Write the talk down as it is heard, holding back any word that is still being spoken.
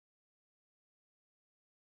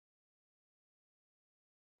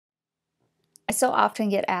I so often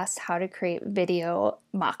get asked how to create video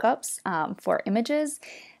mock-ups for images.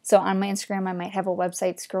 So on my Instagram, I might have a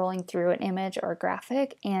website scrolling through an image or a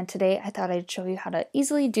graphic, and today I thought I'd show you how to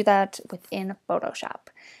easily do that within Photoshop.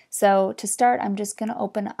 So to start, I'm just going to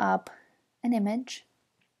open up an image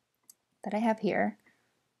that I have here,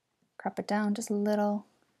 crop it down just a little.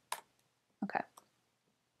 Okay.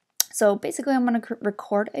 So basically, I'm going to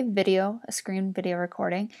record a video, a screen video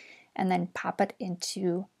recording, and then pop it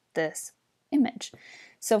into this image.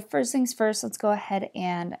 So first things first, let's go ahead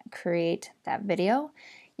and create that video.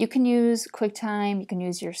 You can use QuickTime, you can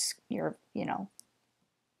use your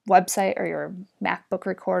website or your MacBook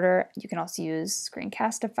recorder. You can also use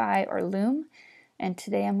Screencastify or Loom. And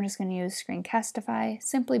today I'm just going to use Screencastify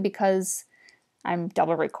simply because I'm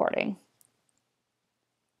double recording.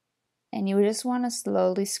 And you just want to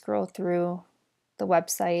slowly scroll through the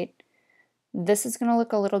website. This is going to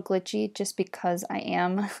look a little glitchy just because I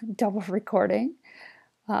am double recording.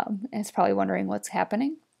 And it's probably wondering what's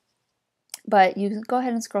happening. But you can go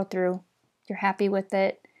ahead and scroll through. If you're happy with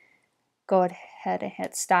it, go ahead and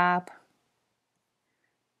hit stop.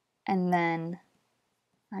 And then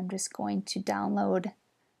I'm just going to download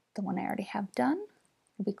the one I already have done.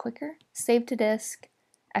 It'll be quicker. Save to disk,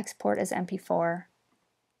 export as MP4,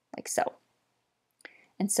 like so.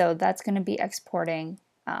 And so that's going to be exporting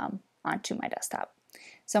onto my desktop.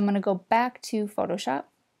 So I'm going to go back to Photoshop,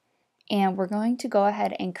 and we're going to go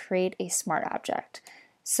ahead and create a smart object.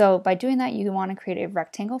 So by doing that, you want to create a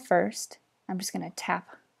rectangle first. I'm just going to tap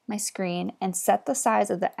my screen and set the size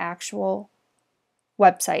of the actual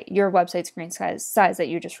website, your website screen size that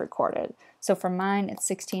you just recorded. So for mine, it's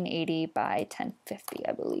 1680 by 1050,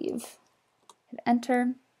 I believe. Hit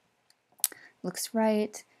enter. Looks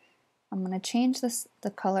right. I'm going to change the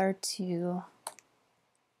color to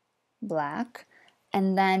black.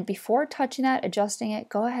 And then before touching that, adjusting it,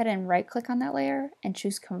 go ahead and right click on that layer and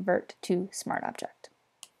choose Convert to Smart Object,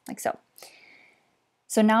 like so.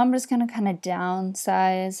 So now I'm just going to kind of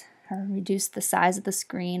downsize or reduce the size of the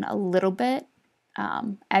screen a little bit.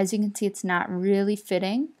 As you can see, it's not really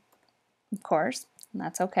fitting, of course, and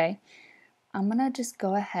that's okay. I'm going to just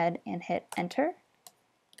go ahead and hit enter.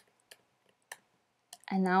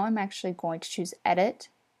 And now I'm actually going to choose Edit,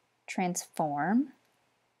 Transform,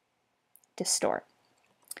 Distort.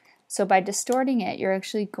 So by distorting it, you're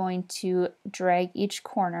actually going to drag each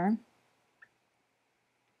corner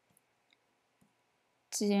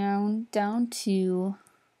down to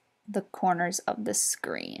the corners of the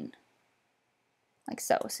screen, like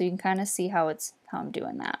so. So you can kind of see how I'm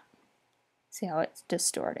doing that. See how it's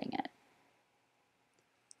distorting it.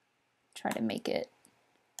 Try to make it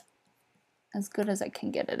as good as I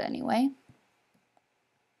can get it anyway.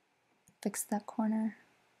 Fix that corner.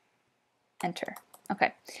 Enter.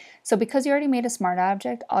 Okay, so because you already made a smart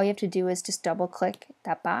object, all you have to do is just double click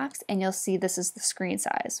that box and you'll see this is the screen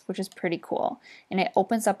size, which is pretty cool. And it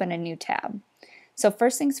opens up in a new tab. So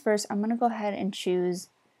first things first, I'm going to go ahead and choose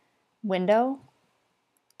Window,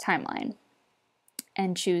 Timeline,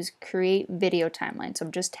 and choose Create Video Timeline. So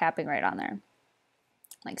I'm just tapping right on there,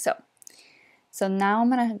 like so. So now I'm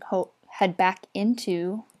going to head back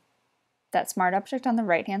into that smart object on the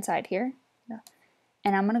right hand side here.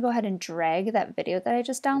 And I'm going to go ahead and drag that video that I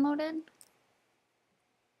just downloaded.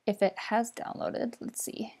 If it has downloaded, let's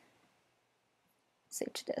see.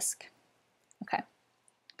 Save to disk. Okay.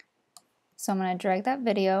 So I'm going to drag that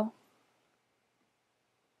video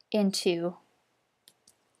into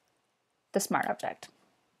the smart object,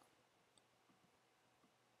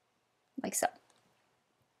 like so.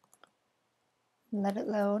 Let it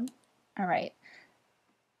load. All right.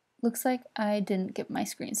 Looks like I didn't get my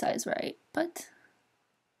screen size right, but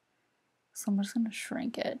so I'm just going to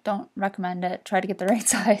shrink it. Don't recommend it. Try to get the right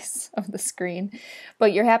size of the screen.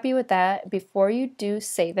 But you're happy with that. Before you do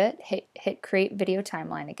save it, hit Create Video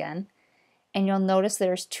Timeline again. And you'll notice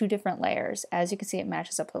there's two different layers. As you can see, it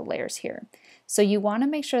matches up with the layers here. So you want to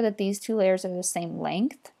make sure that these two layers are the same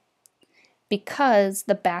length, because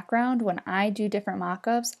the background, when I do different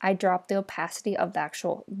mockups, I drop the opacity of the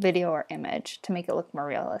actual video or image to make it look more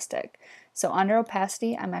realistic. So under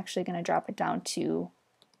opacity, I'm actually going to drop it down to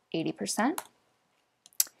 80%.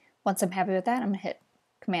 Once I'm happy with that, I'm going to hit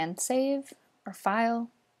Command Save or File,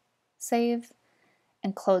 Save,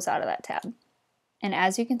 and close out of that tab. And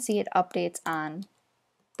as you can see, it updates on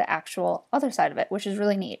the actual other side of it, which is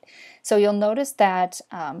really neat. So you'll notice that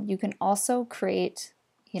you can also create,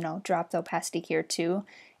 drop the opacity here too.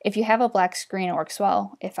 If you have a black screen, it works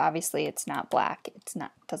well. If obviously it's not black, it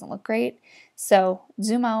doesn't look great. So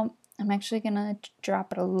zoom out. I'm actually going to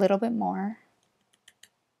drop it a little bit more.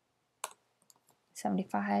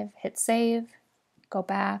 75, hit save, go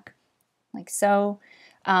back, like so.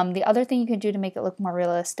 The other thing you can do to make it look more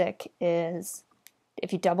realistic is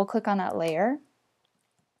if you double click on that layer,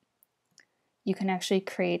 you can actually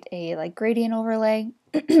create a like gradient overlay.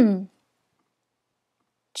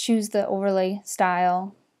 Choose the overlay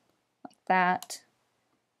style like that.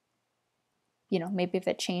 You know, maybe if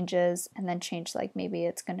it changes, and then change, like maybe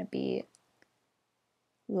it's going to be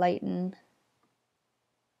lighten,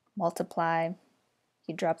 multiply.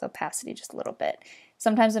 You drop the opacity just a little bit.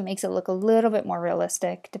 Sometimes it makes it look a little bit more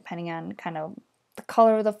realistic depending on kind of the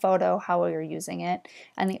color of the photo, how you're using it.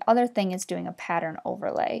 And the other thing is doing a pattern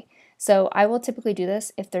overlay. So I will typically do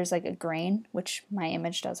this if there's like a grain, which my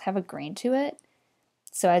image does have a grain to it.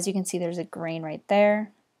 So as you can see, there's a grain right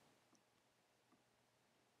there.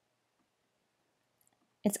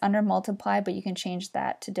 It's under multiply, but you can change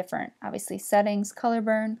that to different, obviously, settings, color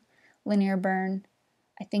burn, linear burn.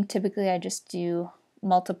 I think typically I just do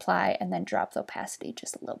multiply and then drop the opacity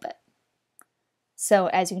just a little bit. So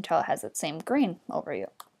as you can tell, it has that same grain overview.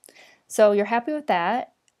 So you're happy with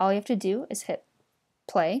that. All you have to do is hit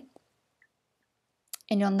play.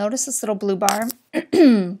 And you'll notice this little blue bar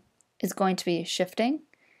is going to be shifting,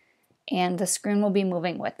 and the screen will be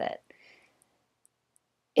moving with it.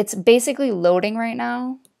 It's basically loading right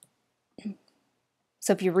now,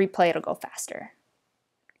 so if you replay, it'll go faster.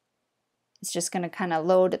 It's just going to kind of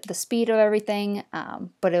load the speed of everything,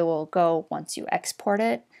 but it will go once you export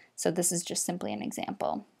it. So this is just simply an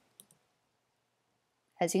example.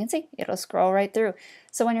 As you can see, it'll scroll right through.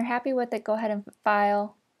 So when you're happy with it, go ahead and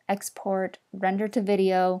File, Export, Render to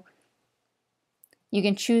Video. You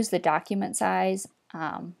can choose the document size,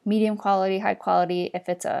 medium quality, high quality. If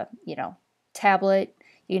it's a tablet,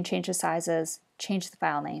 you can change the sizes, change the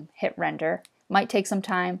file name, hit render. Might take some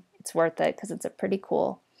time. It's worth it because it's a pretty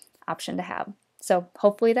cool option to have. So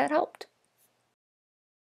hopefully that helped.